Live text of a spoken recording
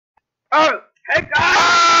Oh, hey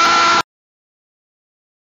guys!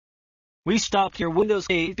 We stopped your Windows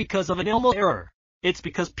 8 because of an Elmo error. It's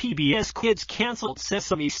because PBS Kids canceled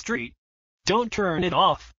Sesame Street. Don't turn it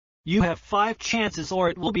off. You have 5 chances or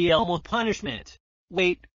it will be Elmo punishment.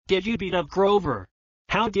 Wait, did you beat up Grover?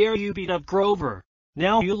 How dare you beat up Grover?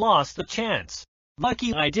 Now you lost the chance.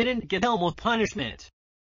 Lucky I didn't get Elmo punishment.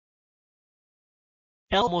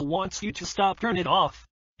 Elmo wants you to stop. Turn it off.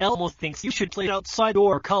 Elmo thinks you should play outside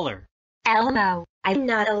or color. Elmo, I'm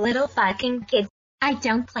not a little fucking kid. I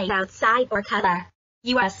don't play outside or color.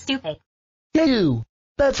 You are stupid. Hey you!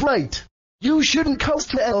 That's right! You shouldn't cuss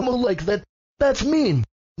to Elmo like that. That's mean.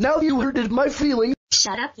 Now you hurted my feelings.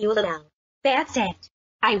 Shut up, you little. That's it.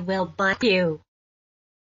 I will butt you.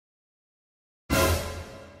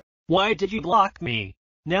 Why did you block me?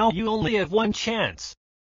 Now you only have 1 chance.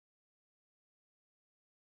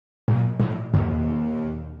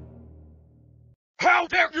 How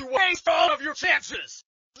dare you waste all of your chances!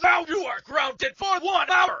 Now you are grounded for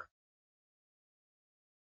 1 hour!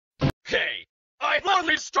 Hey, I've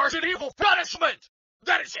only started evil punishment!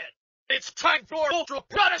 That is it! It's time for ultra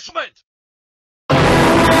punishment!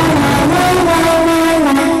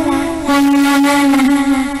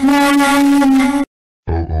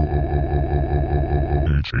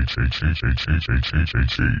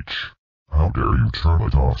 How dare you turn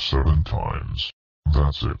it off 7 times?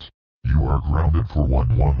 That's it. You are grounded for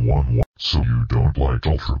 1111, so you don't like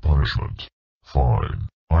ultra punishment. Fine,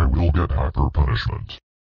 I will get hyper punishment.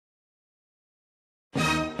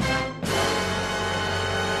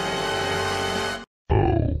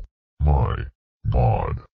 Oh my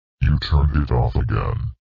god. You turned it off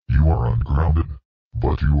again. You are ungrounded,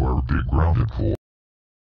 but you are big grounded for.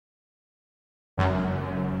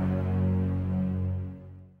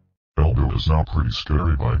 Elmo is now pretty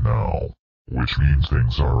scary by now, which means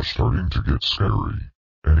things are starting to get scary.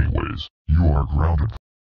 Anyways, you are grounded